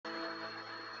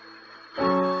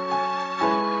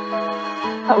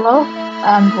Hello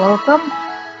and welcome.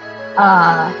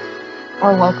 Uh,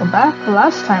 or welcome back.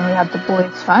 Last time we had the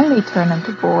boys finally turn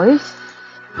into boys.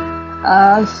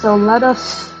 So let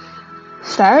us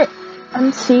start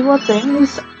and see what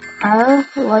things are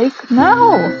like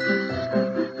now.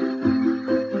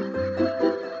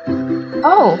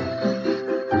 Oh.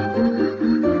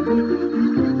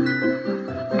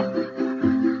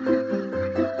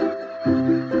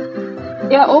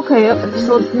 Yeah, okay,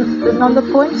 so none of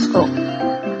the points go.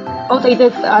 Oh, they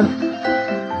did,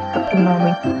 ignore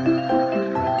me.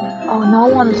 Oh, no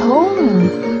one's home.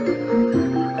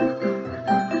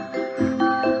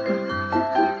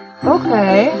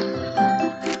 Okay.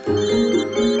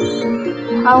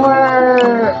 How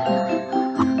are...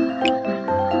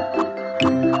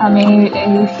 I mean,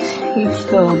 he's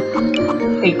still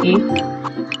picky.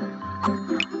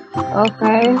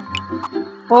 Okay.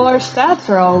 Well, our stats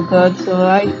are all good, so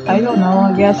I don't know,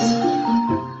 I guess.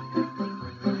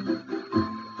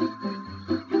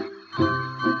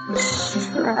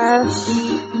 Stress.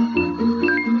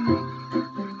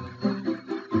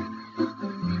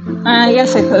 I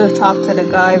guess I could have talked to the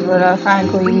guy, but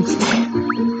frankly, he's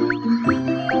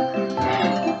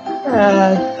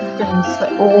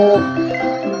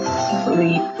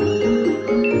sleep.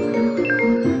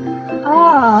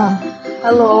 Ah,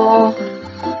 hello.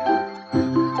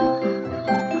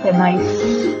 Can I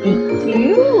speak to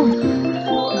you?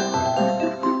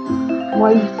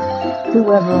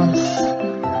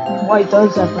 Why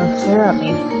does everyone stare at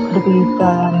me? Could it be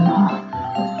that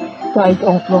I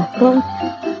don't look good?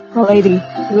 Lady,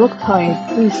 you look tired.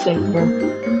 Please sit here.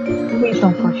 Please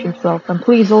don't push yourself, and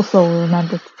please also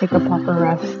remember to take a proper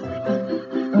rest.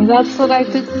 I mean, that's what I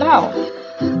did now.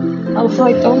 Also,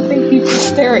 I don't think people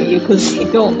stare at you because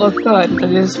you don't look good.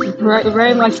 It is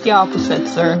very much the opposite,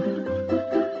 sir.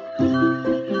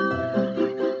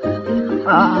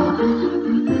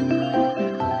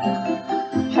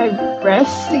 Should I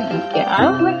rest again? I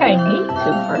don't think I need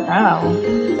to for now.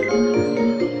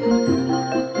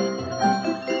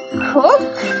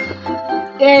 Cook?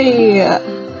 Yay!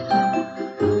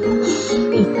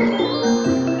 Speak.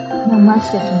 No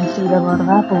master can eat a lot of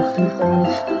apples these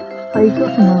days. Are you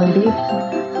cooking, lady?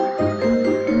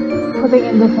 Putting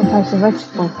in different types of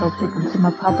vegetables helps you consume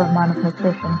a proper amount of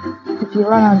nutrition. If you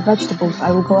run out of vegetables,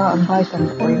 I will go out and buy some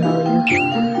for you, my lady.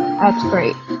 That's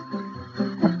great.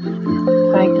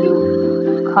 Thank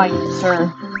you, kind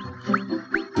sir.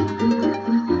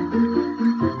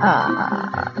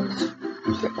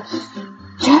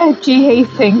 Jihei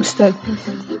thinks that...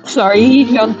 Sorry,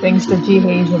 Heejun thinks that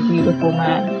Jihei is a beautiful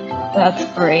man. That's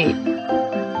great.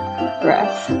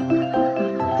 Breath.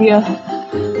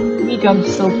 Heejun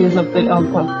still feels a bit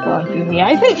uncomfortable on Jihei.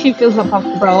 I think she feels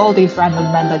uncomfortable about all these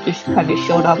random men that just kind of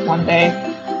showed up one day.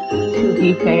 To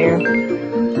be fair.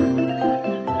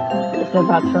 It's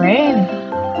about to rain.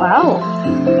 Wow.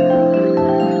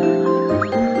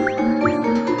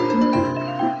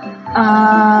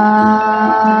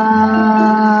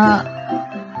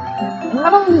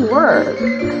 That'll work.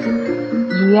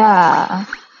 Yeah.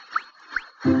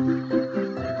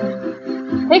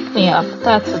 Pick me up.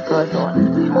 That's a good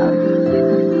one to have.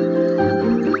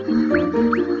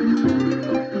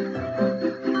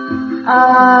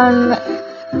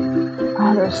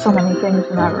 There's so many things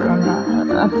in that room.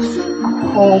 That's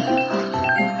hope.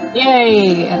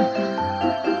 Yay!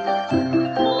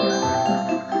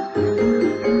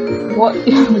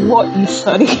 What you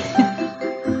study?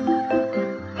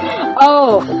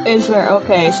 Oh, is there?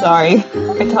 Okay, sorry.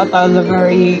 I thought that was a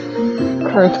very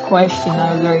curt question.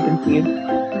 I was very confused.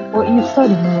 What you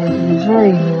study, my lady, is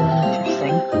very new and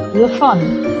interesting. Is it fun?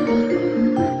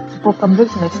 It's a book on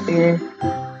business theory.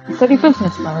 I study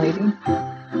business, my lady.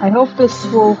 I hope this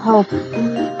will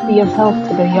be of help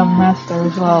to the young master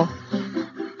as well.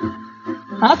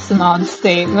 That's an odd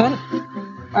statement.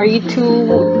 Are you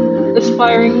two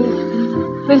aspiring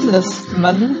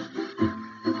businessmen?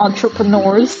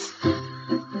 Entrepreneurs?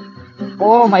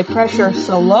 Oh, my pressure is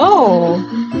so low.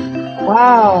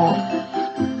 Wow.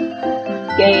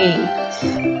 Gate.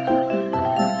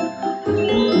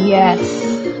 Yes.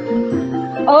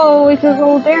 Oh, we can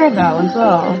go there now as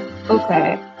well.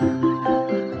 Okay.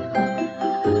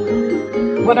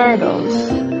 What are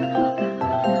those?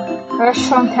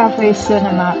 Restaurant, cafe,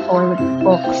 cinema, or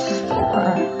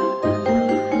bookstore?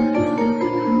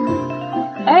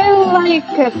 I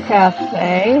like a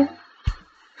cafe.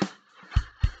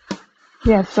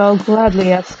 Yes, I'll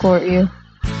gladly escort you.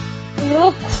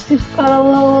 Look, she's got a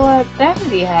little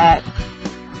dandy hat.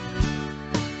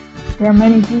 There are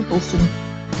many people since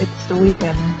it's the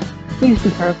weekend. Please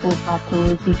be careful not to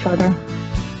lose each other.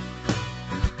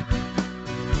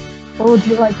 What would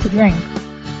you like to drink?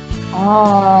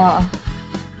 Oh,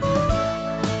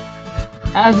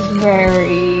 that's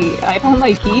very... I don't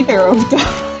like either of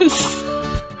those.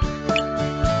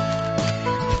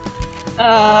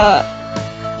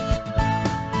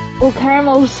 Well,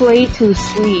 caramel's way too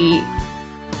sweet.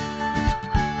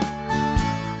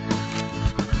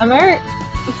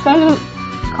 Instead of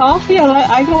coffee,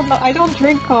 I don't know. I don't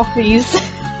drink coffees.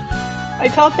 I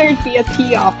thought there'd be a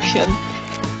tea option.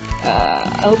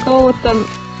 I'll go with the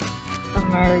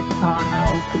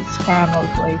Americano because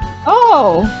caramel's way.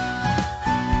 Oh!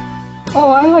 Oh,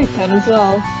 I like that as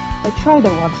well. I tried it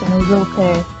once and it was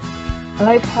okay. I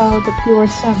like how the pure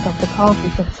scent of the coffee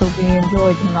can still be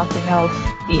enjoyed and nothing else.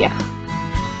 Yeah.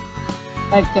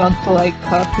 I don't like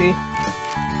coffee.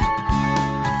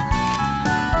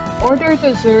 Order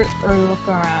dessert or look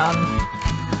around.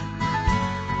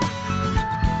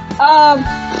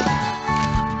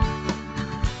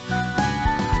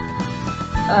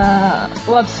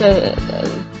 What's it?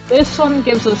 This one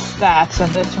gives us stats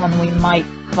and this one we might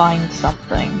find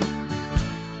something.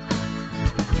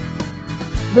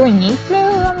 Do we need to?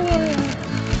 I mean,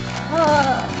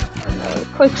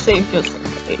 quick save just in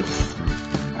case.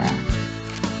 Yeah.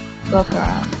 Look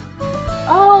around.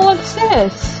 Oh, what's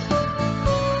this?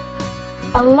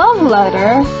 A love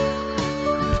letter?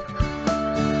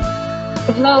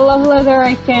 Is that a love letter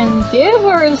I can give,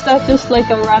 or is that just like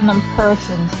a random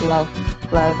person's love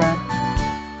letter?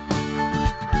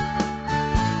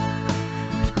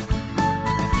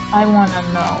 I wanna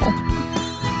know.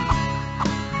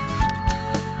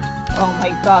 Oh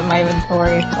my god, my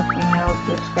inventory is fucking out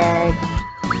discard.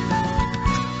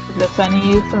 Is this any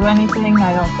use of anything?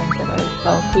 I don't think it is.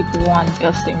 I'll keep one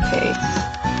just in case.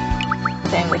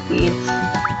 Same with these.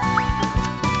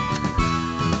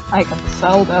 I can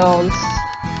sell those.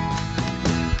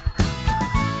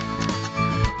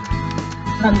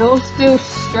 And those do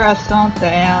stress, don't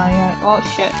they? Yeah. Oh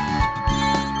shit.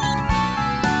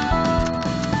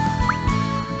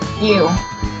 You.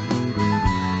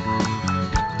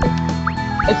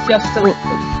 It's just a...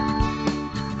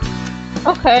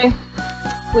 Okay.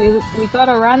 We got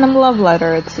a random love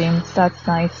letter, it seems. That's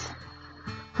nice.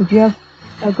 Did you have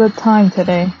a good time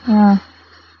today? Yeah.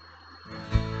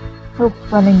 Hope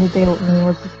spending the day with me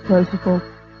was a pleasurable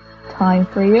time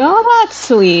for you. Oh, that's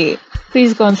sweet!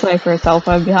 Please go inside for yourself,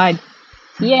 I'm behind.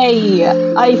 Yay!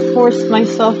 I forced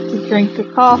myself to drink the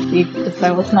coffee because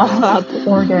I was not allowed to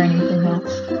order anything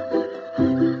else.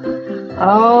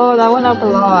 Oh, that went up a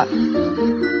lot.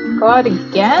 Go out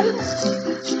again?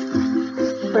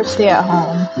 Or stay at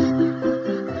home?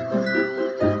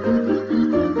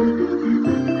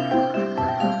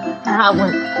 Ah,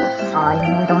 we're fine,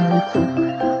 I don't need to.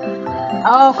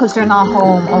 Oh, because they're not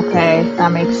home. Okay,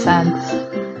 that makes sense.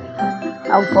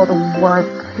 I'll go to work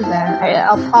then.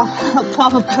 I'll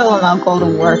pop a pill and I'll go to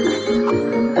work.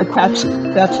 That's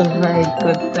a very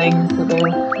good thing to do.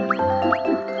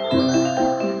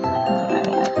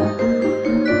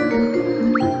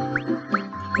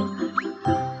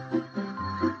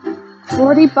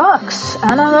 40 bucks!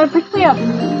 And I'm gonna pick me up.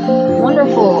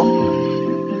 Wonderful.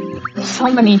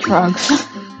 So many drugs.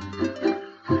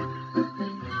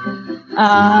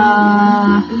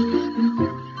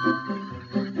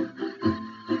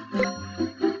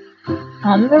 I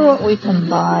wonder what we can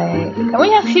buy. Can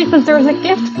we actually, because there's a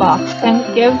gift box, can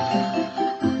we give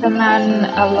the man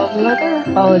a love letter?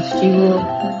 Oh, it's Jiwoo.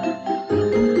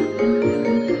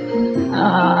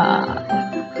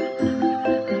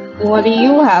 What do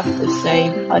you have to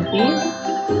say, buddy?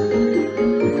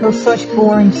 For such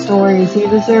boring stories, he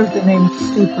deserved the name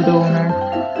Stupid Owner.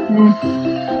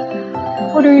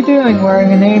 What are you doing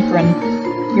wearing an apron?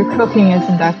 Your cooking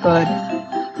isn't that good.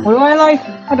 What do I like?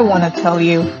 I don't want to tell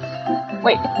you.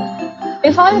 Wait,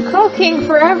 if I'm cooking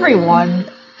for everyone,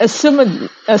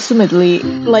 assumedly,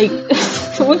 like,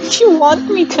 wouldn't you want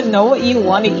me to know what you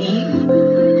want to eat?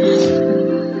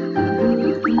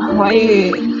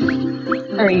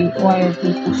 Why are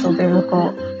people so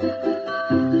difficult?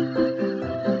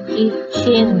 Eat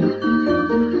chin.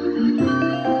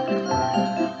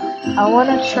 I want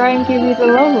to try and give you the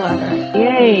love letter.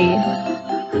 Yay!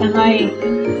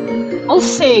 I'll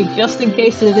save just in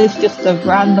case it is just a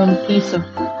random piece of...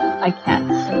 I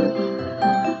can't save.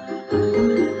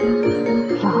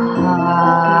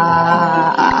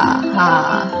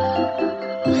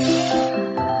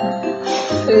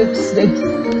 Oops, it's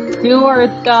do or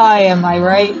die, am I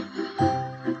right?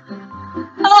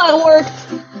 Oh, it worked!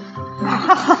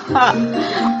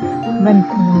 Men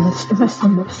can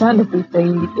misunderstand if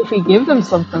you give them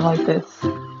something like this.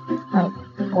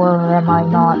 Or am I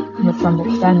not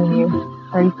misunderstanding you?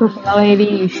 Are you cooking a lady?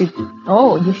 You should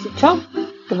chop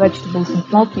the vegetables in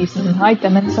small pieces and hide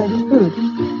them inside the food.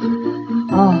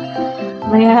 Oh,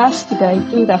 may I ask you that I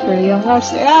do that for the young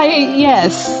master?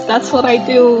 Yes, that's what I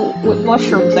do with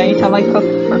mushrooms anytime I cook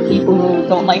for people who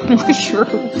don't like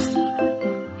mushrooms.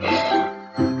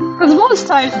 Because most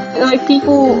times, like,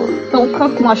 people don't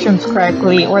cook mushrooms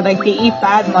correctly, or like they eat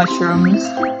bad mushrooms,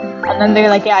 and then they're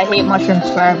like, yeah, I hate mushrooms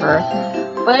forever.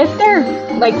 But if they're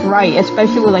like right,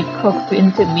 especially with like cooked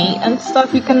into meat and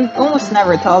stuff, you can almost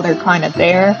never tell they're kind of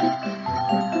there.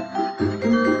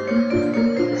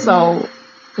 So,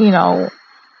 you know,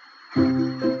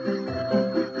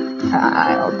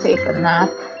 I'll take a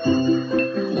nap.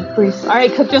 Decrease. I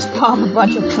could just pop a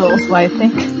bunch of pills, but I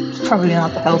think it's probably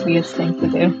not the healthiest thing to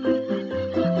do.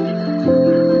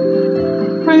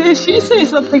 Did she say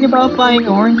something about buying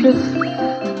oranges?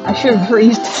 I should have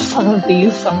reached some of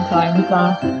these sometimes,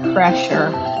 fresher.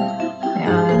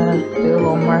 Yeah, do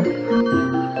homework.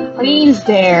 Please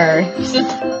there.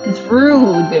 It's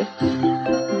rude.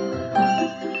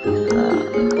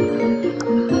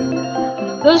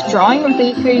 Does drawing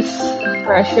decrease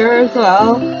pressure as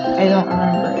well? I don't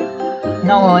remember it.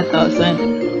 No, it doesn't.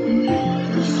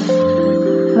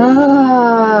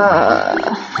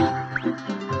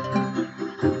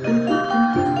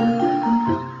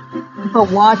 But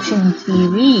watching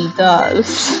TV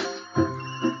does.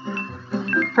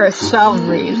 For some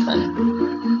reason.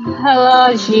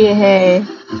 Hello, Jihei.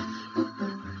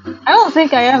 I don't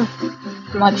think I have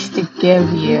much to give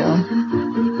you.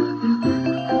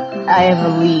 I have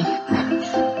a leaf.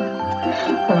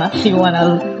 Unless you want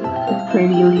a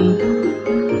pretty leaf.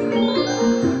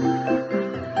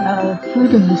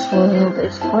 Food in this world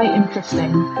is quite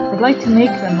interesting. I'd like to make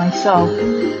them myself.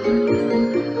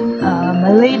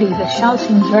 My lady, the shout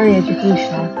seems very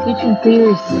educational. Teaching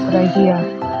theories is a good idea.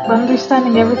 But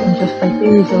understanding everything just by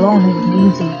theories alone isn't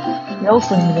easy. You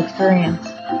also need experience.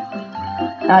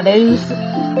 That is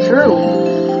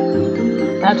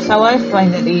true. That's how I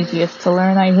find it easiest to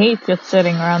learn. I hate just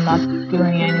sitting around not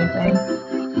doing anything.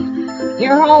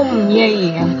 You're home,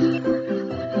 yay!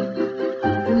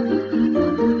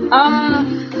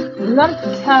 Lunch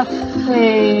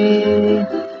cafe.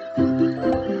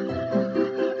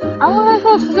 I wanna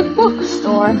go to the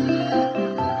bookstore.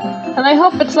 And I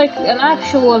hope it's like an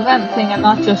actual event thing and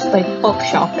not just like book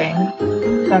shopping.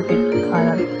 That'd be kind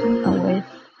of a waste.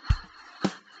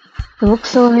 The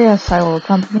bookstore, yes, I will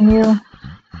accompany you.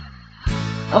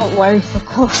 Oh, why are you so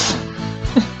close?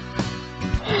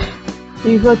 Do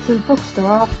you go to the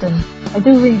bookstore often? I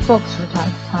do read books from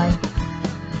time to time.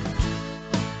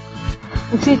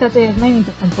 I see that they have many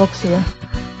different books here.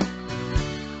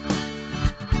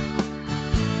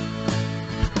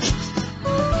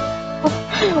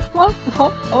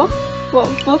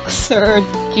 What books, sir,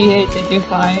 GA, did you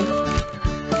find?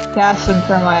 Gas and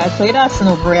Termites. That's an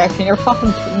overreaction. You're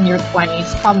fucking in your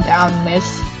 20s. Calm down, miss.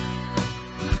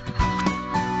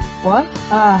 What?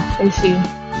 Ah, I see.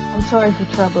 I'm sorry for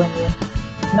troubling you.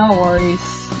 No worries.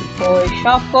 Boy,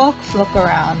 shop books, look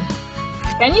around.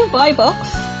 Can you buy books?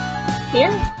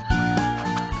 Here?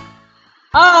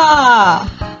 Ah!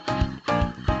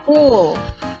 Cool.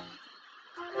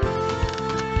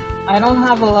 I don't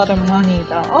have a lot of money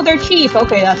though. Oh, they're cheap!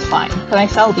 Okay, that's fine. Can I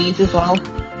sell these as well?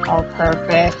 Oh,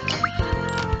 perfect.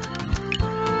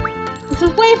 This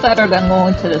is way better than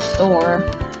going to the store.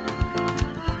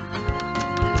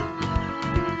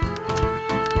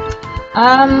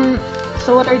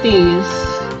 So what are these?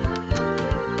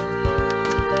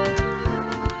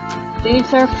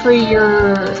 These are for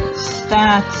your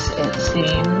stats, it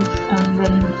seems. And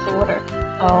then, so what are...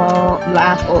 Oh,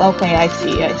 apple. Okay, I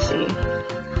see.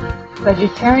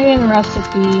 Vegetarian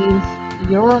recipes.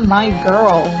 You're my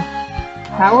girl.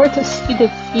 Power to see the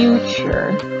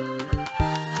future.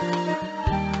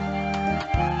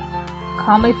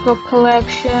 Comic book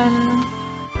collection.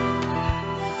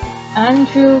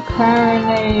 Andrew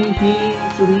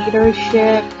Carnegie's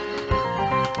leadership.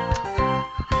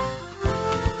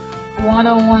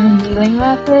 101 healing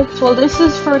methods. Well, this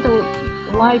is for the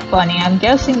white bunny. I'm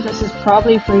guessing this is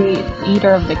probably for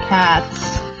either of the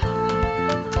cats.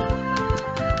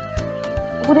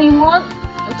 Would he want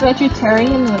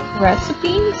vegetarian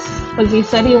recipes? Because he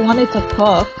said he wanted to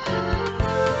cook.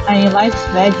 And he likes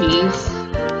veggies.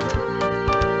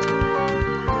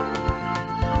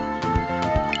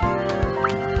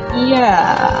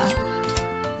 Yeah.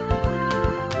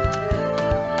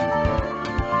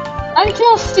 And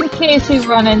just in case we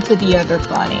run into the other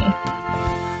bunny.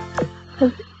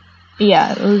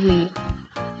 Yeah, Uzi.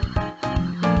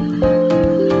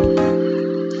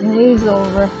 He's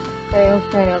over.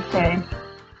 Okay.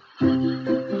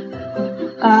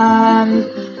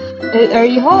 Are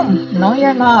you home? No,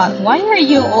 you're not. Why are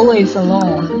you always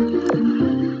alone?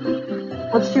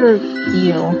 What's your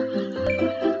deal?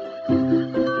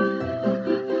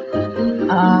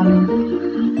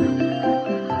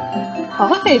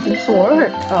 Hi, this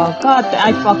work. Oh god,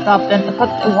 I fucked up then. But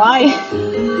why?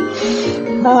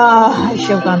 I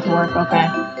should have gone to work, okay.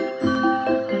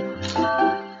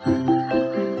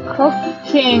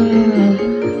 Cooking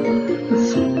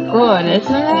is good,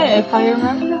 isn't it? If I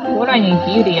remember. What do I need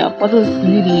beauty up? What is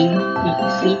beauty?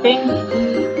 Sleeping?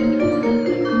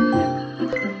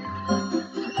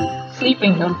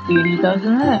 Sleeping does beauty,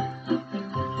 doesn't it?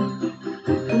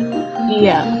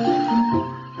 Yeah.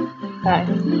 Okay.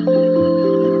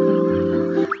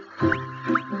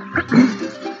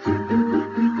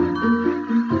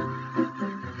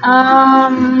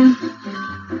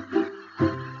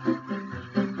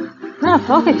 No,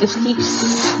 fuck it, just keep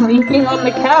sleeping on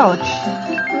the couch.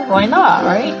 Why not,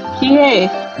 right? Hey,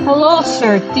 hello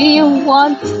sir, do you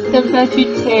want the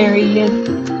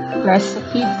vegetarian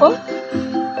recipe book?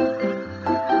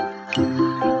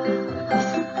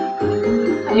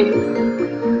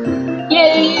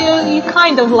 Yeah, you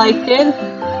kind of liked it.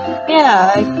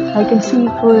 Yeah, I can see you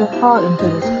put a thought into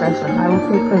this present. I will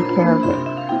take good care of it.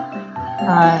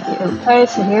 Okay,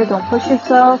 so here, don't push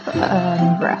yourself,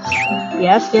 and rest.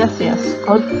 Yes.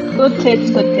 Good tips,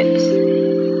 good tips.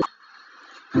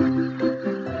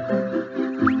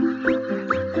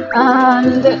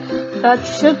 And that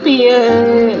should be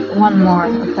one more.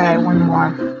 Okay, one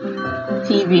more.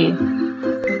 TV.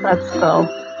 Let's go.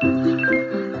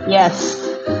 Yes.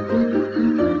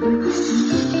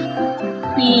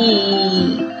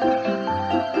 Speed.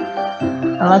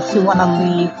 Unless you wanna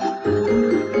leave.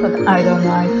 But I don't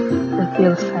like. It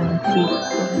feels kind of cheap.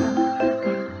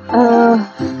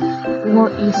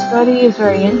 What you study is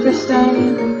very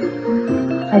interesting.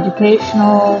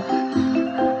 Educational.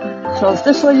 So is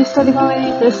this what you study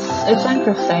already? This is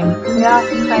interesting. Yeah,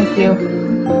 thank you.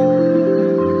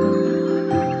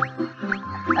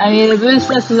 I mean, the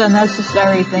business is a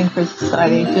necessary thing for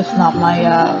society, just not my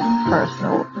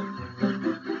personal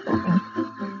thing.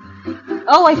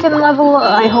 Oh, I can level.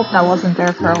 I hope that wasn't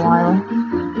there for a while.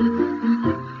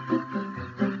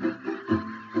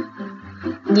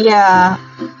 Yeah,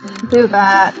 do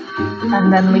that,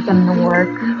 and then we can work.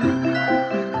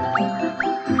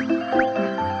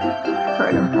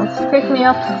 Let's pick me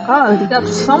up. God, we got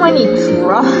so many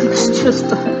drugs just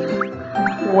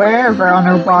wherever on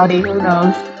her body, who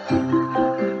knows.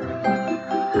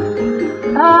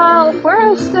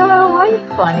 Where's the light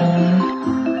bunny?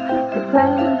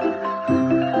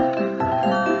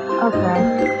 Okay.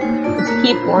 Just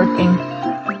keep working.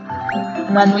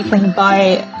 And then we can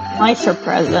buy nicer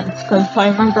presents, because I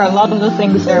remember a lot of the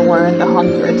things there were in the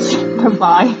hundreds to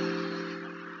buy.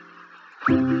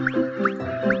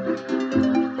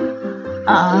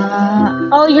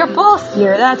 Oh, you're both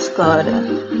here, that's good.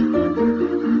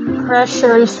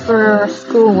 Pressures for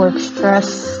schoolwork,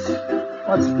 stress.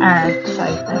 What's arts,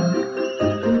 I think.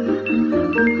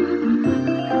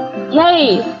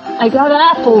 Yay! I got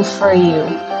apples for you.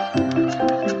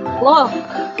 Look!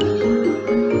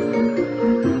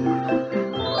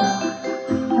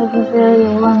 This is really a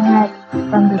long night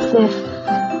from the fifth.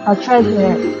 I'll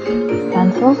treasure it.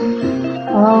 Pencil?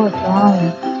 Oh,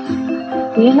 drawing.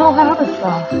 Do you know how to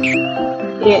draw?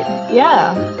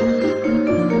 Yeah.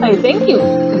 I think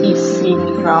you've seen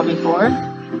me draw before.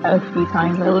 A few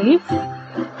times at least.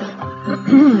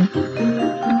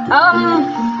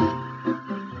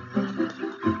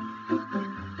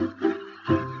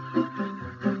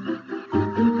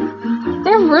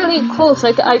 They're really close.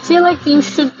 Like, I feel like you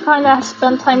should kind of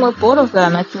spend time with both of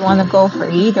them if you want to go for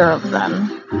either of them.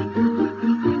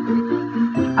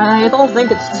 I don't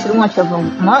think it's too much of a...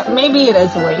 Maybe it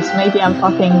is a waste. Maybe I'm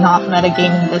fucking not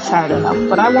metagaming this hard enough.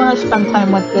 But I want to spend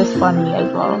time with this bunny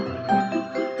as well.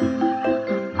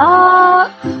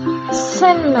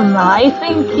 Cinema. I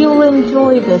think you'll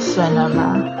enjoy the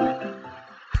cinema.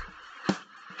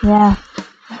 Yeah.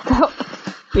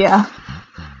 Yeah.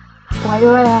 Why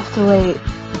do I have to wait?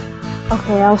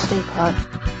 Okay, I'll stay put.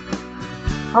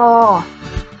 Oh.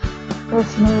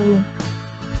 This movie.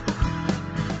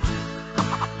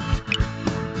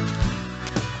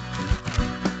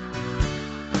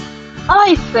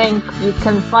 I think you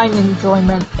can find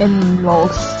enjoyment in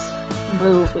most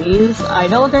movies. I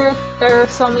know there are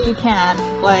some you can't,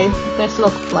 like this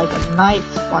looks like a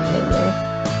nice one movie.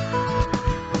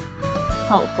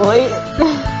 Hopefully.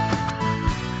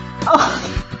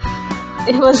 Oh,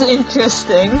 it was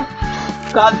interesting.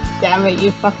 God damn it,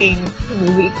 you fucking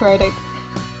movie critic.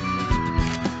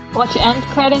 Watch end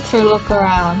credits or look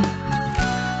around?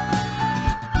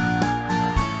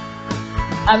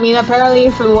 I mean, apparently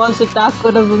if it wasn't that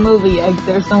good of a movie,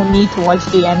 there's no need to watch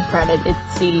the end credit, it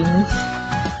seems.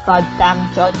 Goddamn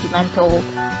judgmental.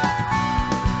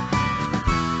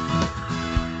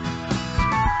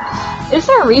 Is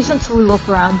there a reason to look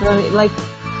around, really? Like,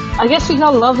 I guess we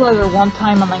got love letter one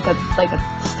time on like a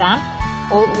stamp?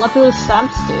 Well, what do the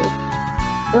stamps do?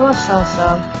 It was so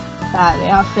bad,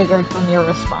 yeah, I figured from your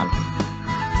response.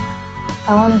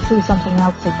 I want to see something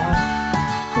else again.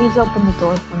 Please open the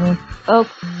door for me. Oh,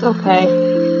 it's okay.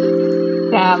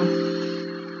 Damn.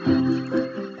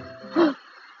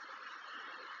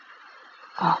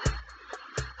 Oh.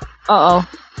 Uh-oh.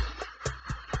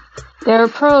 There are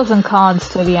pros and cons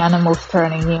to the animals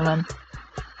turning human.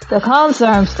 The cons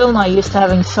are I'm still not used to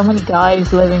having so many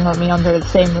guys living with me under the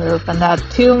same roof, and that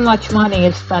too much money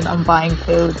is spent on buying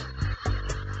food.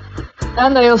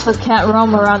 And I also can't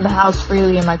roam around the house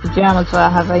freely in my pajamas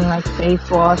without having my face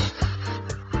washed.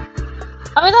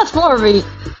 I mean, that's more of a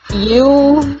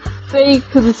you thing,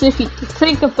 because if you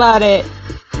think about it,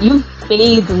 you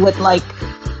bathe with, like,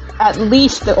 at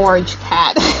least the orange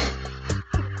cat.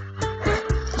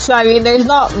 So, I mean, there's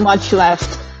not much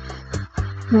left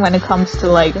when it comes to,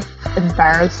 like,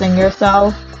 embarrassing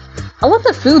yourself. And with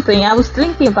the food thing, I was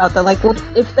thinking about that, like, what,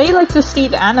 if they, like, just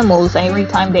eat animals every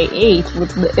time they ate,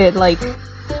 would it, like,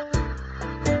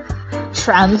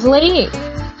 translate?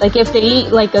 Like, if they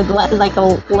eat, like, a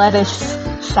lettuce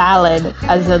salad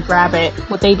as a rabbit,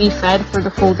 would they be fed for the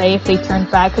full day if they turned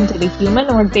back into the human,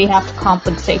 or would they have to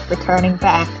compensate for turning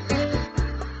back?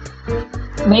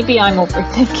 Maybe I'm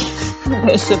overthinking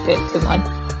this a bit too much.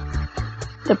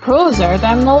 The pros are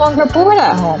that I'm no longer bored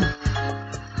at home.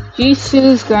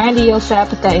 Jisoo's grandiose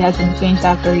appetite hasn't changed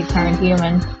after he turned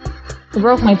human. He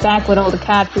broke my back with all the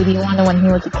cat food he wanted when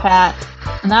he was a cat,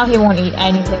 and now he won't eat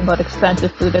anything but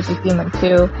expensive food as a human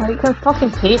too. Well, he can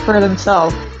fucking pay for it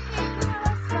himself.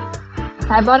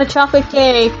 I bought a chocolate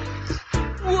cake!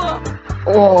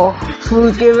 Oh,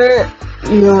 food giver,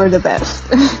 you're the best.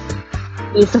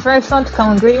 He's the first one to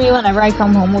come and greet me whenever I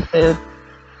come home with food.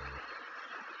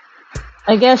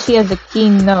 I guess he has a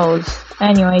keen nose.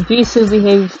 Anyway, Jisoo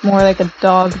behaves more like a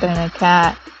dog than a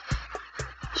cat.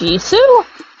 Jisoo?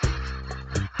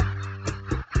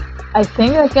 I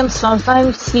think I can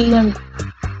sometimes see him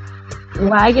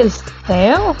wag his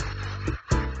tail?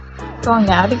 Going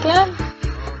out again?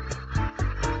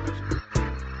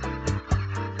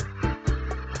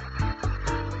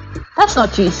 That's not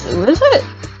Jisoo, is it?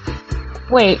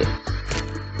 Wait.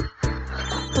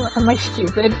 Am I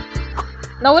stupid?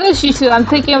 No, it is Jisoo. I'm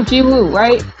thinking of Jiwoo,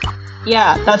 right?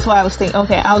 Yeah, that's what I was thinking.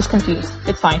 Okay, I was confused.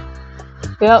 It's fine.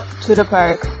 Yep, to the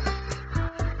park.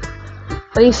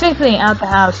 But he's simply out the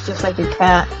house just like a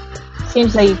cat.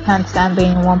 Seems like you can't stand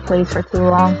being in one place for too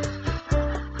long.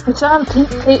 I saw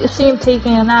him see him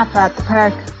taking a nap at the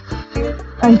park.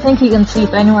 I think he can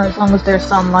sleep anywhere as long as there's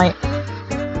sunlight.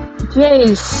 Jay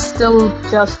is still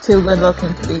just too good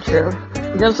looking to be true.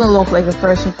 He doesn't look like a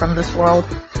person from this world.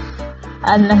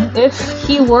 And if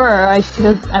he were, I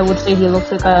would say he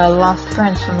looks like a lost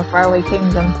prince from a faraway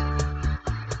kingdom.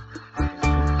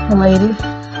 Lady.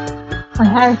 My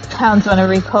heart pounds when it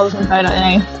recalls me by that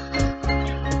name.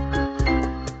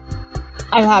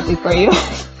 I'm happy for you.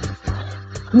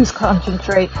 Please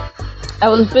concentrate. I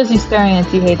was busy staring at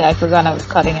Jihei that I forgot I was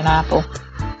cutting an apple.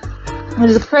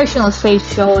 His expression on his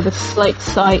face showed a slight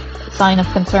sign of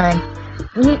concern.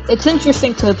 It's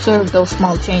interesting to observe those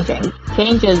small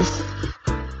changes.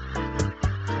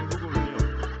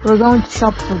 We're going to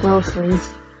shop for groceries.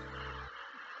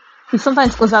 He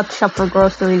sometimes goes out to shop for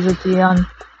groceries with Jiyeon.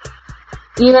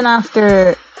 Even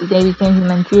after they became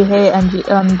human, Jihei and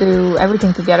Jiyeon do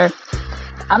everything together.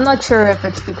 I'm not sure if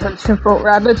it's because they're both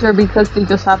rabbits or because they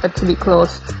just happen to be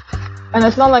close. And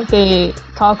it's not like they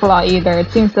talk a lot either.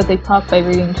 It seems that they talk by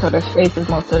reading each other's faces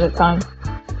most of the time.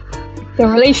 Their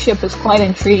relationship is quite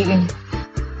intriguing.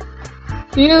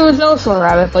 Ryu is also a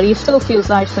rabbit, but he still feels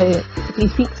isolated.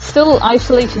 He still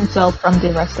isolates himself from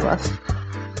the rest of us.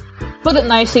 Put it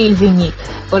nicely, he's unique,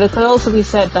 but it could also be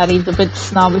said that he's a bit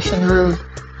snobbish and rude.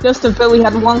 Just a bit, we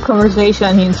had one conversation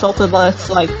and he insulted us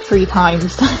like 3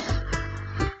 times.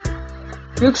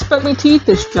 You expect me to eat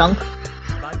this junk?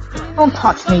 Don't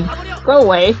touch me. Go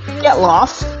away. Get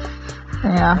lost.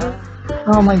 Yeah.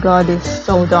 Oh my god, it's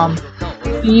so dumb.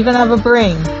 You even have a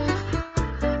brain.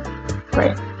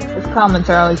 Great. His comments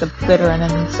are always a bitter and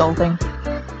insulting.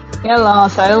 Get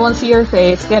lost, I don't want to see your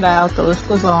face, get out, the list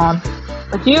goes on.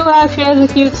 But you actually has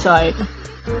a cute side.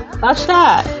 That's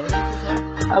that!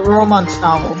 A romance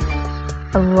novel.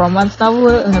 A romance novel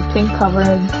in a pink cover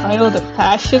entitled The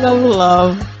Passion of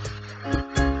Love.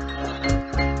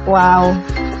 Wow.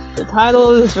 The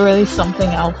title is really something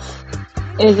else.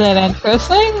 Is it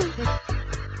interesting?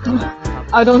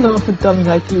 I don't know if a dummy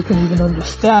like you can even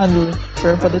understand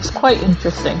literature, but it's quite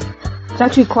interesting. It's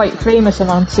actually quite famous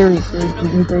among series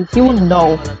readers. You wouldn't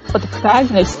know, but the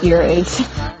protagonist here is...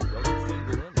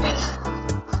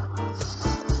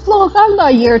 Look, I'm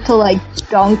not here to like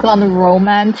dunk on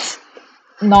romance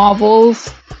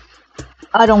novels.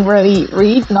 I don't really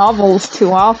read novels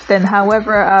too often.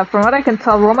 However, from what I can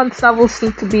tell, romance novels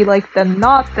seem to be like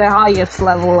not the highest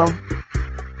level of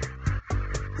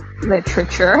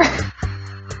literature.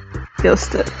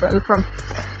 Just from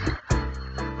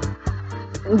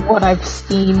what I've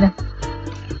seen.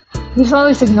 He's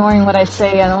always ignoring what I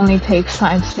say and only takes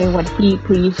time to say what he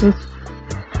pleases.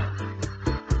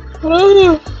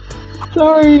 Oh,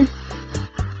 sorry.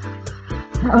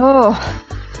 Oh,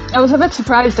 I was a bit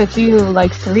surprised that you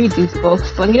likes to read these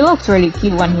books, but he looks really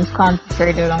cute when he's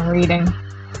concentrated on reading.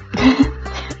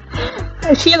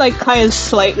 She like kind of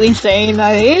slightly saying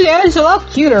that he's a lot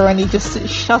cuter when he just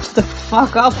shuts the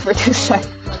fuck up for 2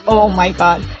 seconds. Oh my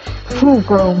god. Poor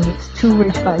girl meets 2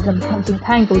 rich guys and becomes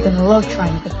entangled in a love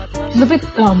triangle. She's a bit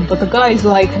dumb, but the guys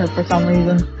like her for some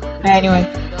reason. Anyway,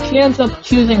 she ends up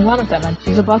choosing one of them and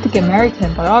she's about to get married to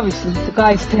him, but obviously the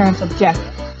guy's parents object.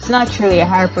 It's naturally a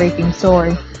heartbreaking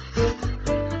story.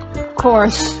 Of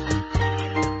course,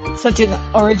 such an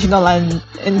original and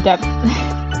in-depth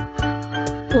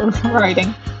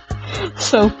writing.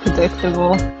 So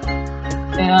predictable.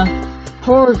 Yeah.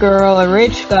 Poor girl, a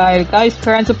rich guy, the guy's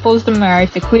parents oppose the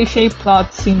marriage, the cliche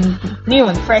plot seems new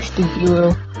and fresh to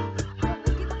view.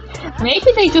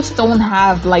 Maybe they just don't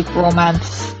have like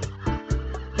romance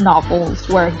novels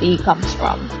where D comes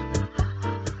from.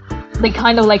 Like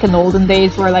kind of like in olden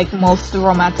days where like most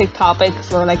romantic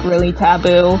topics were like really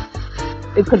taboo.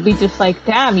 It could be just like,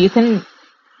 damn, you can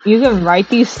write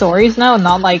these stories now,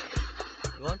 not like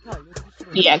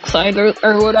the Exile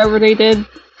or whatever they did.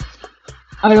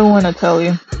 I don't want to tell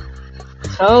you.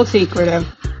 So secretive.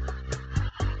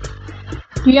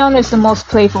 Gion is the most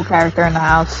playful character in the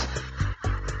house.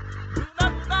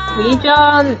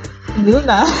 Gion...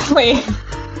 Luna? Wait.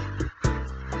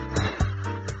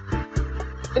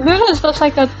 Luna is just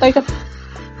like a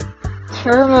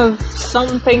term of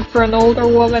something for an older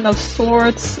woman of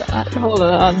sorts. Hold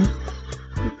on.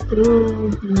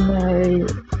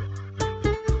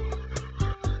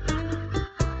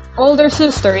 Older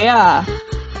sister, yeah.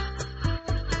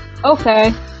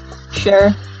 Okay,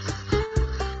 sure.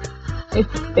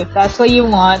 If that's what you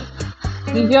want.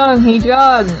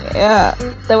 Heejun, yeah.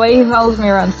 The way he follows me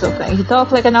around so funny. He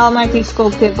talks like an elementary school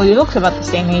kid, but he looks about the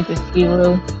same age as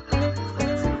Kiru.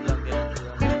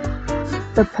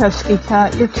 The pesky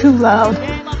cat, you're too loud.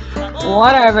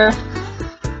 Whatever.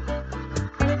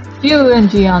 Kiru and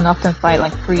Gion often fight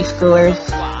like preschoolers.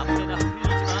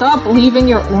 Stop leaving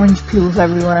your orange peels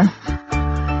everywhere.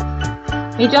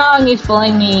 Heejun, he's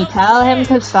bullying me. Tell him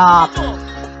to stop.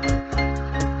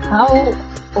 How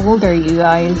old are you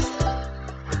guys?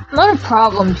 Another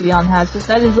problem Gion has is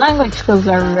that his language skills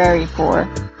are very poor.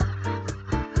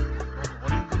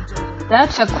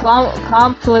 That's a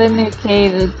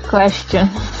complicated question.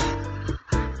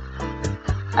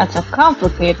 That's a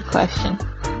complicated question.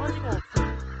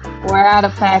 We're out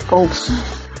of pickles.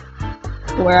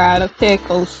 We're out of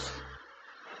pickles.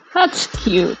 That's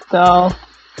cute though.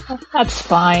 That's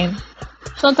fine.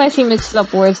 Sometimes he mixes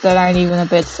up words that aren't even a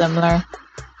bit similar.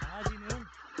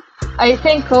 I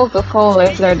think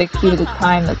Coca-Colas are the cutest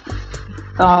kind of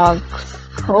dogs.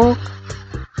 Coke?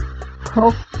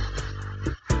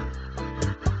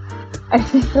 I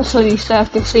think that's what he said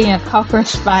after seeing a Cocker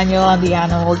Spaniel on the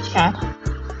Animal Channel.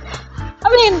 I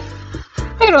mean,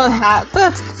 they don't have...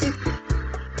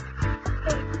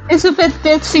 It's a bit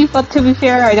ditzy, but to be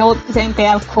fair, I don't think they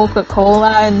have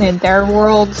Coca-Cola in their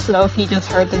world, so if he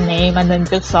just heard the name and then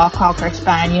just saw Cocker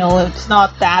Spaniel, it's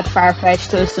not that far-fetched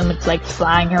to assume it's like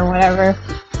slang or whatever.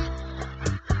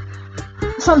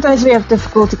 Sometimes we have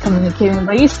difficulty communicating,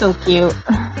 but he's still cute.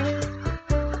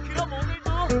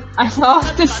 I'm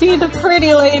off to see the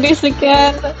pretty ladies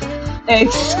again.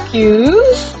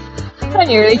 Excuse? I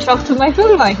nearly choked to my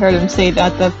food when I heard him say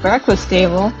that at the breakfast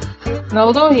table. And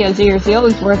although he has ears, he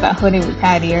always wears that hoodie with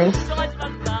cat ears.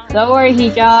 Don't worry,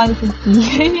 Heejun.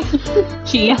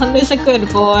 Gion is a good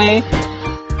boy.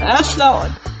 That's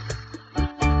not...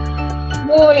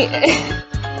 Boy...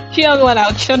 Gion went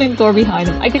out, shutting the door behind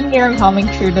him. I can hear him humming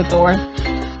through the door.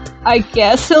 I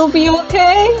guess he'll be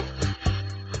okay?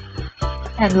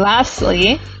 And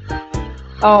lastly...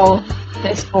 Oh,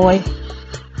 this boy.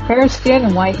 Fair skin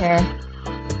and white hair.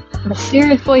 A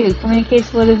mysterious boy who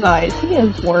communicates with his eyes. He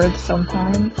has words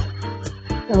sometimes.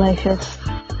 Delicious.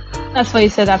 That's what he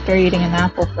said after eating an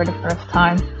apple for the first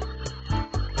time.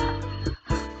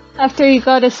 After he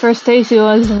got his first taste, he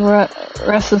was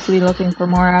restlessly looking for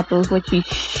more apples, which he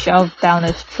shoved down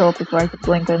his throat before I could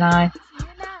blink an eye.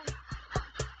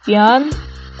 Dion?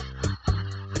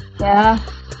 Yeah?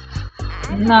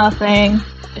 Nothing.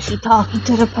 Is he talking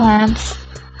to the plants?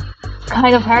 It's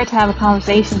kind of hard to have a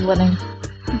conversation with him.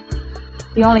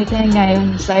 The only thing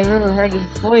I've ever heard his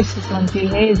voice is when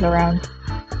G.A.'s around.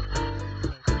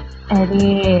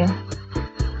 Eddie.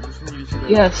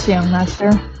 Yes, young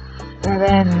master. And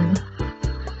then...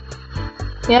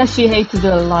 yes, G.A. to do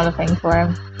a lot of things for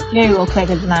him. G.A. will take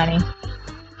his nanny.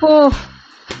 Oof.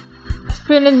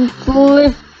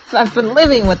 I've been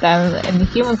living with them in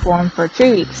human form for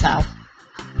 3 weeks now.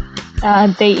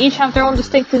 They each have their own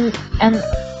distinct and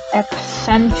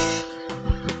eccentric...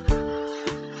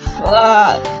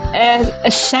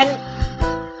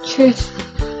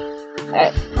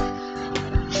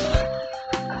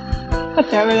 God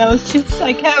damn it,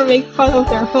 I can't make fun of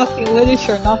their fucking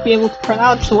literature and not be able to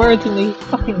pronounce words in the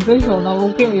fucking visual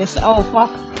novel. Give me a oh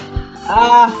fuck.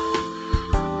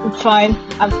 It's fine,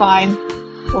 I'm fine.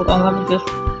 Hold on, let me just...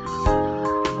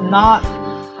 not...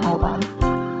 hold on.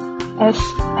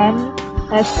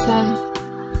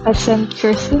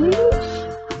 Eccentricities?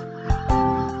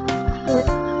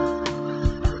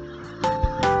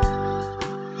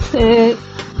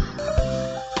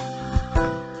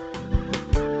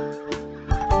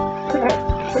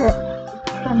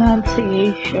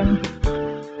 Pronunciation.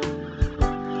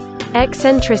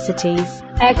 Eccentricities.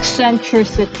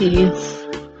 Eccentricities.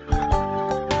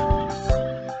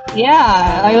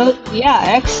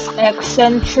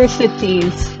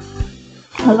 Eccentricities.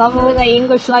 I love it when the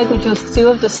English language has two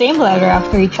of the same letter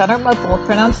after each other, but both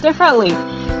pronounced differently.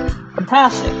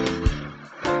 Fantastic.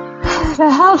 The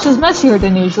house is messier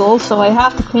than usual, so I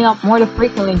have to clean up more than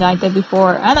frequently than I did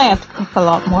before, and I have to cook a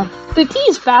lot more. Did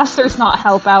these bastards not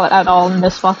help out at all in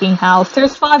this fucking house?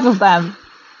 There's 5 of them.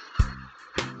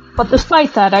 But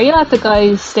despite that, I let the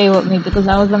guys stay with me because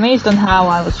I was amazed on how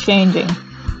I was changing.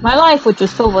 My life, which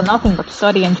was filled with nothing but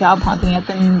study and job hunting,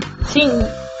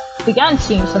 began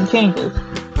seeing some changes.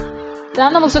 The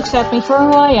animals accept me for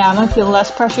who I am and feel less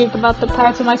pressured about the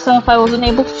parts of myself I wasn't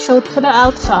able to show to the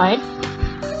outside.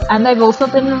 And I've also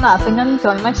been laughing and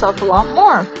enjoying myself a lot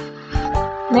more.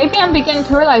 Maybe I'm beginning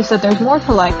to realize that there's more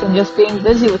to life than just being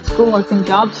busy with schoolwork and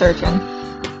job searching.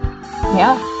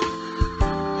 Yeah.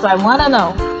 So I wanna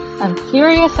know. I'm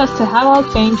curious as to how I'll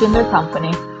change in their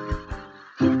company.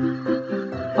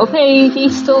 Okay,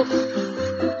 he's still...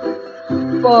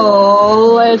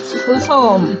 well, who's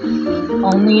home?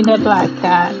 Only the black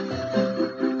cat.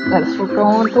 Guess we're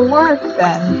going to work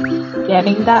then.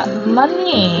 Getting that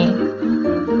money.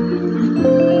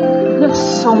 There's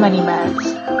so many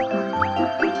meds.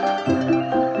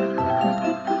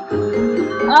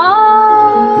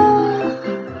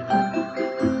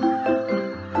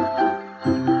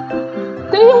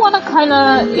 Do you want to kind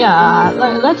of... yeah,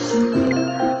 let's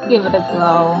give it a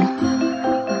go.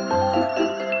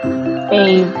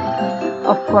 Babe,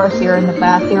 of course you're in the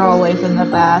bath. You're always in the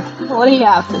bath. What do you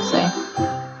have to say?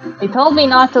 They told me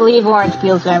not to leave orange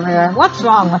peels everywhere. What's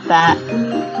wrong with that?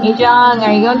 Hey John,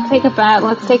 are you going to take a bath?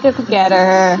 Let's take it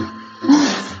together.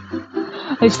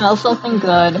 I smell something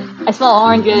good. I smell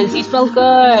oranges. You smell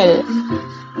good.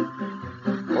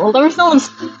 Well, there was no one...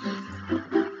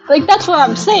 like, that's what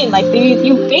I'm saying. Like,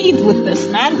 you bathed with this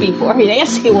man before. I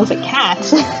guess he was a cat.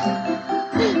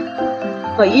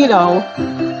 But, you know,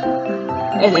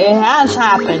 it has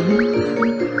happened.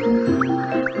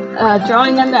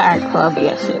 Drawing in the art club.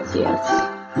 Yes.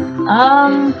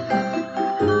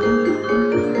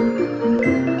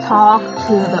 Talk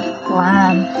to the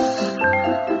plants.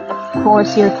 Of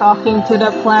course you're talking to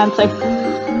the plants. I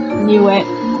knew it.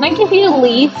 Can I give you a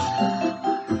leaf?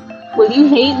 Will you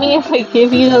hate me if I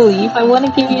give you the leaf? I want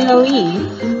to give you the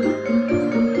leaf.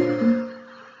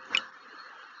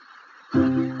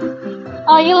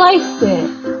 Oh, you liked it.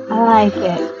 I like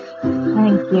it.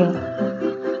 Thank you.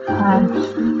 Plants.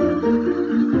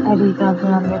 Eddie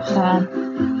doesn't understand.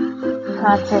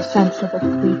 Plants are sensitive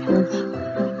creatures.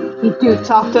 You do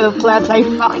talk to the plants. I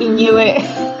fucking knew it.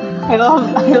 I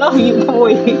love you,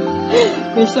 boy.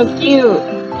 You're so cute.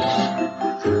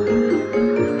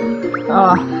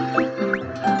 Oh.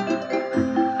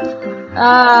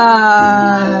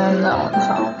 No one's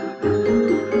home.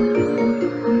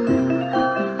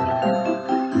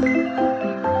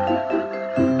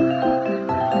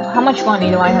 How much money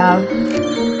do I have?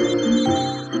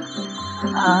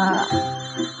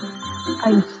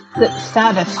 The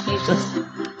status, Jesus.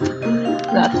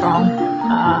 That's wrong.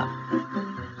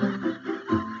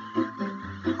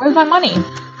 Where's my money?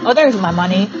 Oh, there's my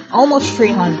money. Almost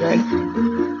 300.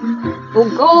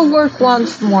 We'll go work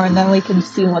once more and then we can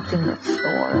see what's in the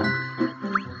store.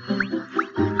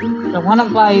 I wanna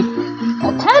buy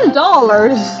 $10?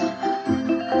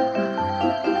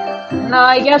 No,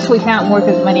 I guess we can't work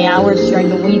as many hours during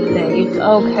the weekdays.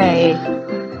 Okay.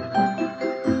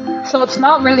 So it's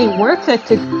not really worth it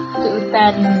to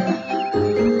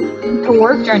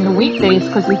work during the weekdays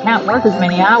because we can't work as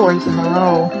many hours in a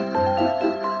row.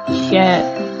 Shit.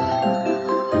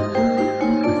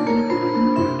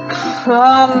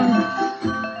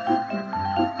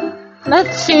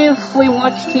 Let's see if we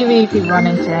watch TV if we run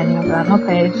into any of them.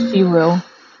 Okay, she will.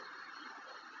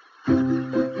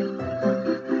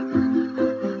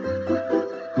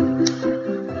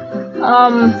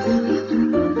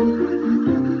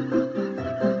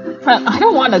 I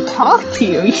don't want to talk to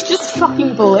you. You just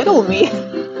fucking belittle me.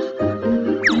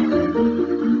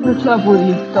 What's up with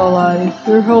you, dull eyes?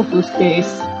 You're a hopeless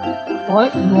case.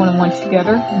 What? You want to munch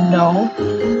together? No.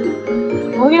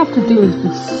 All you have to do is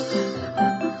just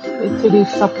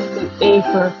substitute A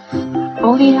for.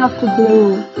 All you have to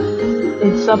do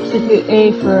is substitute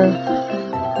A for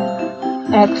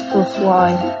X plus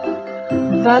Y.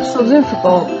 That's so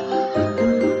difficult.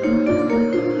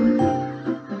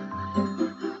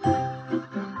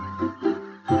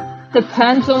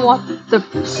 Depends on what the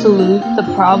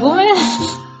problem is.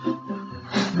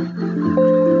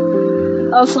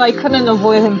 Also, I couldn't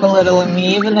avoid him belittling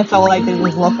me, even if all I did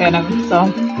was look at him,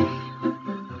 so.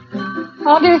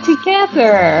 Oh, they're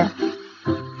together!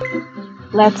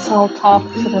 Let's all talk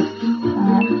to the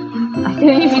I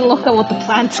didn't even look at what the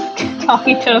plants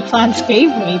talking to the plants gave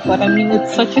me, but I mean,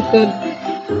 it's such a good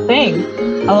thing.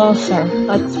 Hello, sir.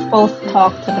 Let's both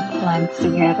talk to the plants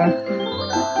together.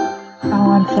 I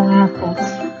want some apples.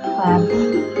 Plants.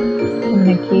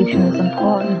 Communication is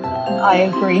important. I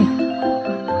agree.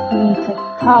 We need to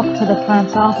talk to the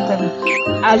plants often.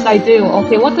 As I do.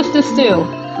 Okay, what does this do?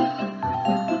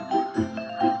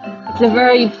 It's a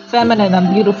very feminine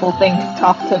and beautiful thing to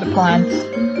talk to the plants.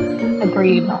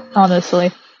 Agreed,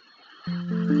 honestly.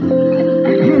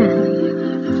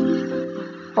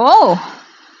 Oh!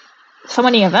 So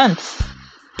many events.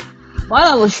 While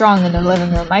I was drawing in the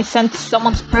living room, I sensed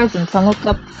someone's presence and looked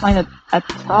up to find a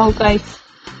tall guy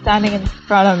standing in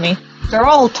front of me. They're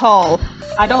all tall.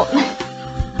 I don't...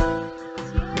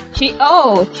 Gee,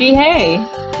 hey!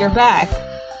 You're back.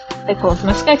 I closed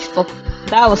my sketchbook.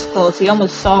 That was close. He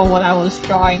almost saw what I was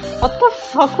drawing. What the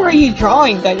fuck were you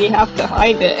drawing that you have to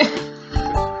hide it?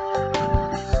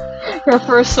 Your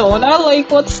persona? Like,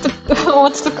 what's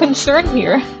the concern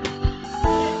here?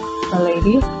 A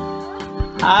lady?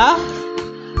 Huh?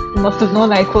 You must have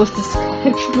known I closed the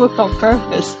sketchbook on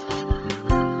purpose.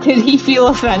 Did he feel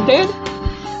offended?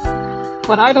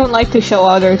 But I don't like to show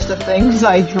others the things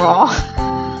I draw.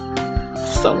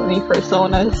 So many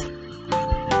personas.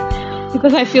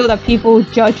 Because I feel that people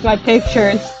who judge my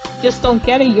pictures just don't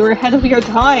get it. You're ahead of your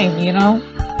time, you know?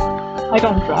 I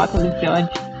don't draw to be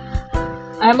judged.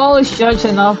 I'm always judged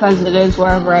enough as it is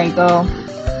wherever I go.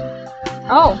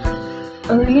 Oh,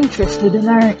 are you interested in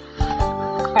art?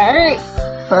 Art?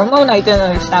 For a moment I didn't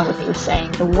understand what he was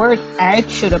saying. The word art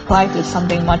should apply to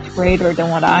something much greater than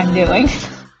what I'm doing.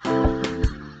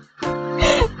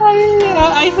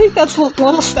 I think that's what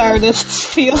most artists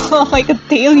feel on like a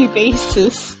daily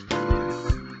basis.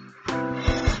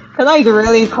 Can I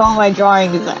really call my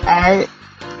drawings art?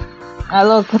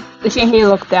 He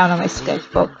looked down at my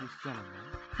sketchbook.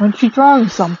 Aren't you drawing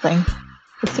something?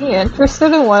 Is he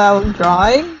interested in what I was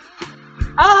drawing?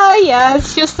 Ah, yeah,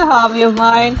 it's just a hobby of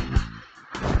mine.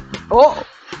 Oh!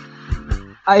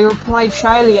 I replied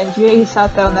shyly and Jihei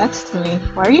sat down next to me.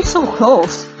 Why are you so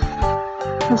close?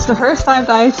 It's the first time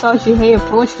that I saw Jihei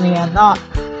approach me and not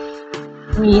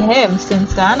me him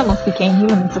since the animals became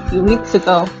humans a few weeks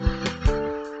ago.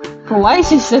 But why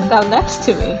did you sit down next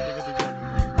to me?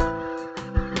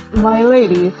 My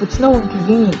lady, if it's no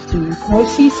inconvenience to you, can I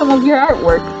see some of your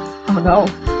artwork? Oh no.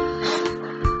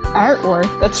 Artwork?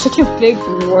 That's such a big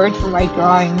word for my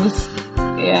drawings.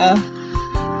 Yeah.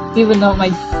 Even though my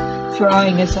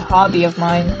drawing is a hobby of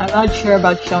mine, I'm not sure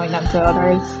about showing them to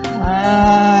others.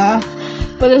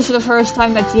 But this is the first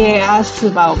time that Jihei asks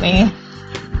about me.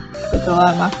 The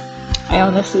dilemma. I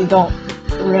honestly don't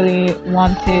really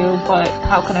want to, but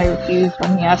how can I refuse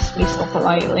when he asks me so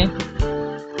politely?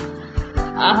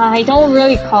 I don't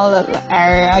really call it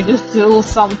art, I just do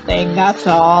something, that's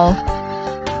all.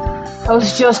 I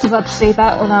was just about to say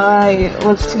that when I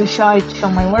was too shy to show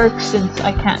my work since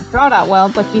I can't draw that well,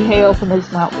 but Jihei opened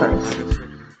his mouth first.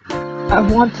 I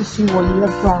want to see what you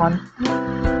have drawn.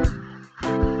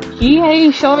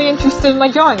 Jihei showed me interested in my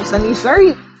drawings and he's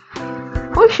very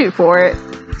pushy for it.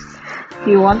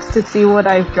 He wants to see what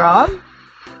I've drawn?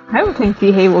 I don't think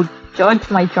he will judge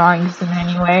my drawings in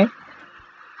any way.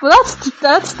 Well,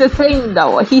 that's the thing,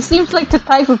 though. He seems like the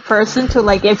type of person to,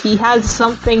 like, if he has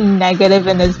something negative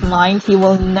in his mind, he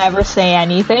will never say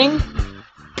anything.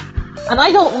 And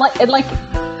I don't like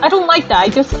I don't like that. I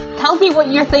just tell me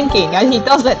what you're thinking, and he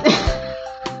doesn't.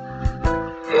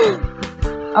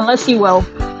 Unless he will,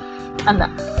 and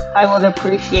I would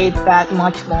appreciate that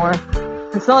much more.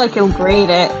 It's not like he'll grade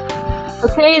it.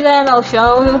 Okay, then I'll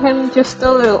show him just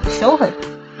a little. Show him.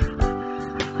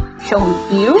 Show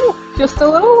you? Just a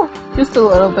little? Just a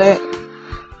little bit.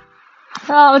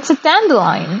 Oh, it's a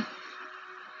dandelion.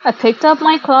 I picked up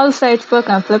my closed sketchbook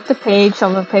and flipped the page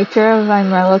of a picture of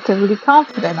I'm relatively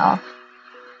confident of.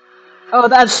 Oh,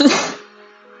 that's...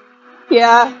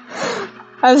 yeah.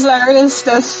 As an artist,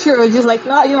 that's true. Just like,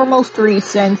 not your most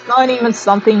recent, not even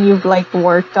something you've, like,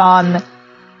 worked on,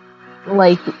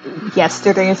 like,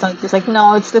 yesterday or something. Just like,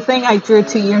 no, it's the thing I drew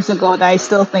 2 years ago that I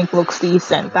still think looks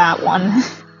decent, that one.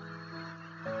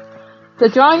 The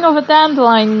drawing of a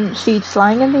dandelion seed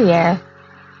flying in the air.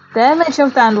 The image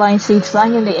of dandelion seeds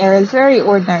flying in the air is a very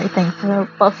ordinary thing,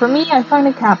 but for me, I find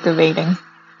it captivating.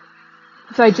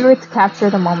 So I drew it to capture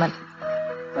the moment.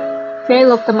 Faye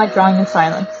looked at my drawing in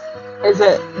silence. Is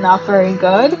it not very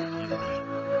good?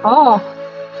 Oh,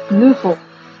 beautiful.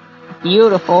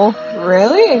 Beautiful?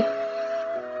 Really?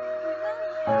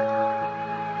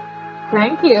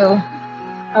 Thank you.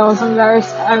 I was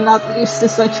embarrassed. I'm not used to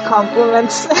such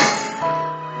compliments.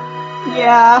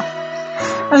 Yeah.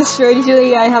 And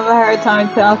strangely, I have a hard time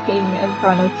talking in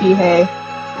front of Jihei.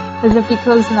 Is it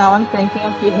because now I'm thinking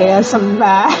of Jihei as a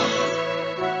man?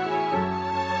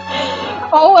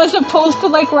 Oh, as opposed to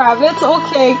like rabbits?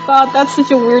 Okay, God, that's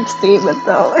such a weird statement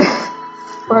though.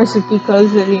 Or is it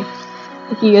because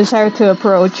he is hard to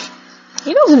approach?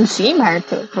 He doesn't seem hard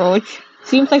to approach.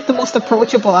 Seems like the most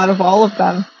approachable out of all of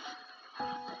them.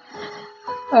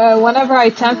 Whenever I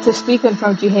attempt to speak in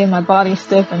front of Jihei, my body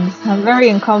stiffens. I'm very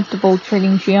uncomfortable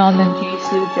treating Jian and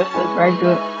Jisoo just as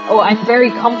regular. Oh, I'm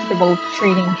very comfortable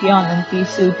treating Jian and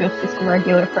Jisoo just as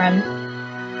regular friends.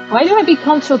 Why do I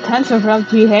become so tense in front of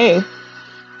Jihei?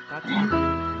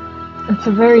 It's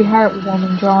a very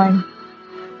heartwarming drawing.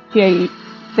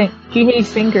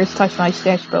 Jihei's fingers touch my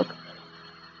sketchbook.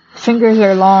 Fingers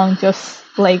are long, just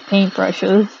like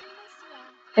paintbrushes.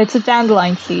 It's a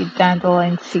dandelion seed.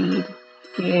 Dandelion seed.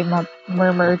 He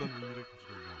murmured.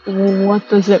 What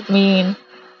does it mean?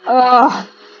 Oh,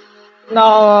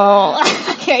 no.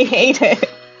 I hate it.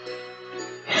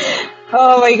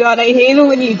 Oh my god, I hate it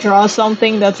when you draw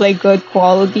something that's like good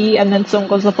quality and then someone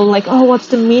goes up and like, oh, what's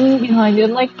the meaning behind it?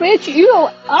 I'm like, bitch,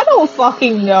 I don't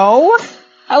fucking know.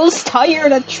 I was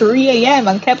tired at 3 AM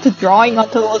and kept drawing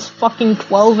until it was fucking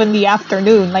 12 in the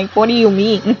afternoon. Like, what do you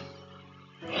mean?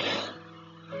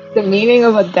 The meaning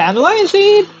of a dandelion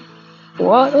seed?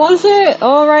 What was it?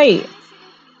 Oh, right.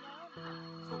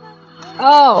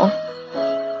 Oh.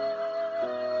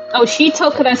 Oh, she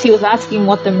took it as he was asking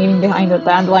what the meaning behind the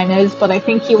dandelion is, but I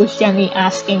think he was generally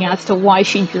asking as to why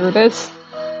she drew this.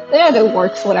 Yeah, that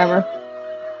works, whatever.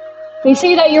 They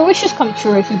say that your wishes come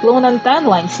true if you blow on a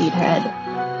dandelion seed head.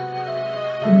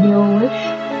 Your wish?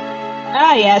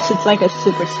 Ah, yes, it's like a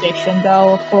superstition,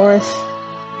 though, of course.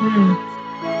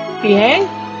 Jihei?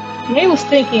 Jihei was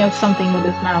thinking of something with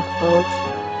his mouth closed.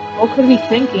 What could he be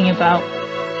thinking about?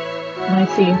 I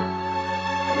see.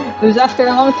 It was after a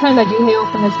long time that Jihei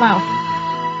opened his mouth.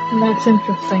 And that's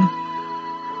interesting.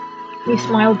 He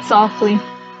smiled softly.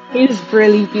 He's a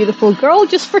really beautiful girl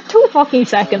just for 2 fucking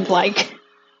seconds, like.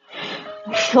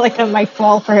 I feel like I might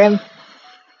fall for him.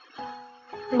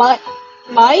 Might?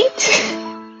 Like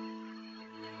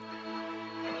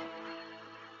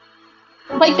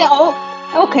that? Oh,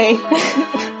 okay.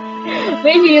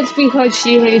 Maybe it's because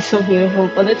Jihei is so beautiful,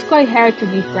 but it's quite hard to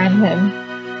befriend him.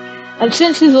 And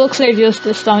since his looks are just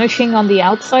astonishing on the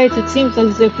outside, it seems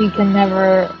as if he can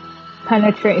never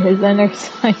penetrate his inner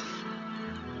side.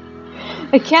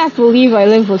 I can't believe I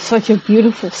live with such a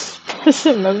beautiful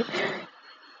specimen.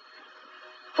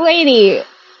 Lady!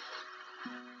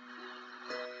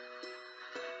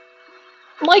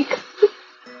 Like,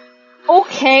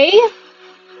 okay?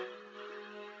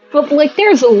 But, like,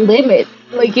 there's a limit.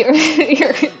 Like, you're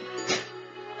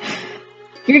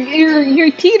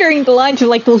teetering the lines of,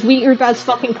 like, those weird-ass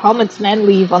fucking comments men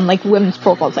leave on, like, women's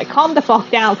profiles. Like, calm the fuck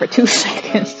down for 2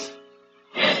 seconds.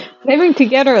 Living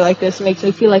together like this makes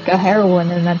me feel like a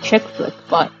heroine in a chick flick,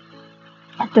 but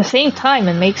at the same time,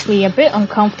 it makes me a bit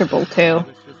uncomfortable, too.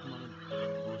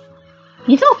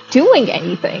 He's not doing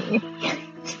anything.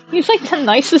 He's, like, the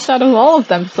nicest out of all of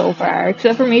them so far,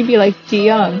 except for maybe, like,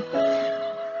 Jiyoung.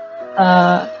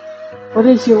 What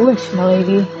is your wish,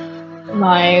 milady?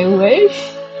 My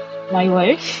wish? My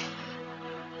wish?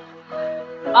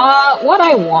 What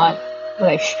I want, what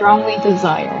I strongly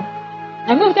desire.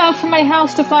 I moved out from my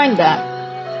house to find that.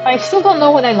 But I still don't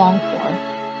know what I long for,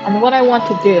 and what I want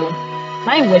to do.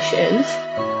 My wish is...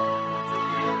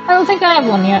 I don't think I have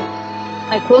one yet.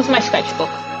 I closed my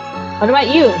sketchbook. What about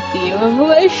you? Do you have a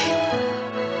wish?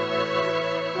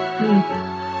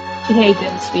 He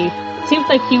didn't speak. Seems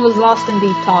like he was lost in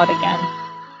deep thought again.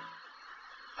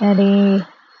 And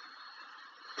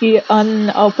he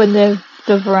unopened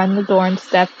the veranda door and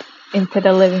stepped into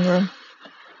the living room.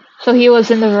 So he was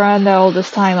in the veranda all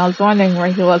this time. I was wondering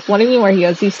where he was. What do you mean where he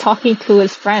was? He's talking to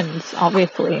his friends,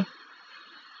 obviously.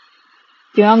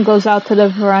 Young goes out to the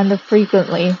veranda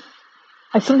frequently.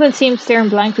 I sometimes see him staring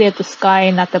blankly at the sky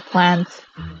and at the plants.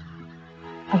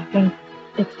 I think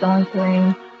it's going to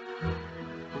rain.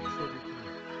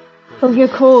 It'll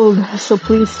get cold, so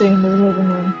please stay in the living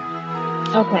room.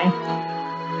 Okay.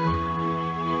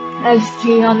 As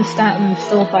Jiyeon stands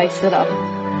still if I sit up.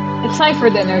 It's time for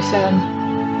dinner soon.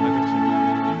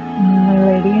 My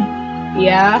lady?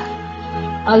 Yeah?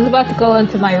 I was about to go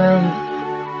into my room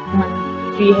when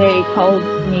Jihei called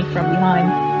me from behind.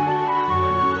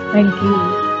 Thank you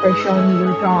for showing me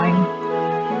your drawing.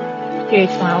 Jihei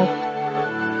smiled.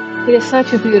 It is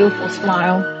such a beautiful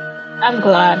smile. I'm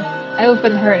glad. I would have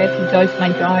been hurt if you judged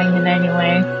my drawing in any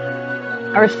way.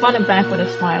 I responded back with a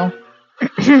smile.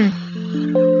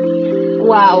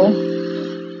 Wow.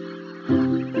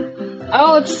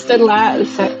 Oh, it's the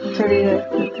last...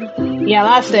 Yeah,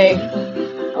 last day.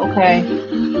 Okay.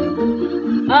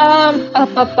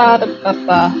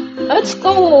 Let's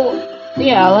go...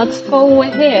 Yeah, let's go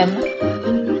with him.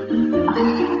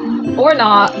 Or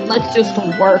not. Let's just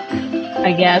work,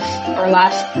 I guess. Our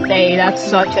last day. That's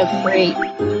such a great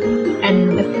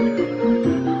end.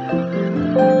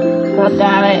 God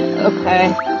damn it.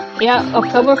 Okay. Yeah,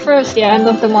 October 1st, yeah, end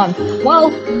of the month. Well,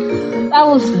 that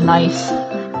was nice.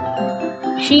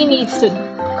 She needs to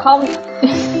come...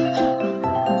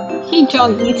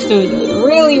 Hee-jung needs to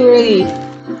really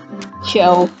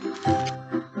chill.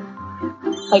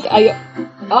 Like,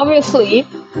 obviously,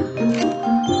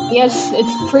 yes,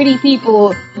 it's pretty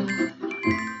people...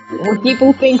 Where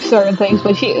people think certain things,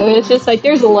 but it's just like,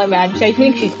 there's a limit, and I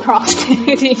think she's crossed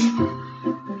it.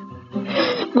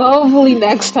 But hopefully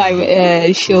next time,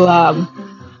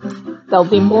 there'll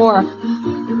be more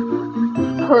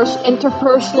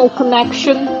interpersonal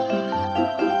connection.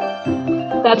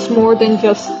 That's more than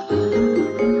just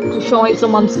showing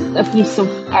someone a piece of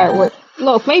artwork.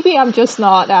 Look, maybe I'm just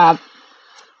not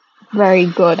very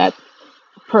good at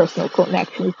personal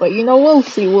connections, but we'll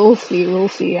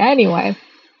see. Anyway,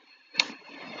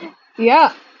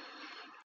 yeah,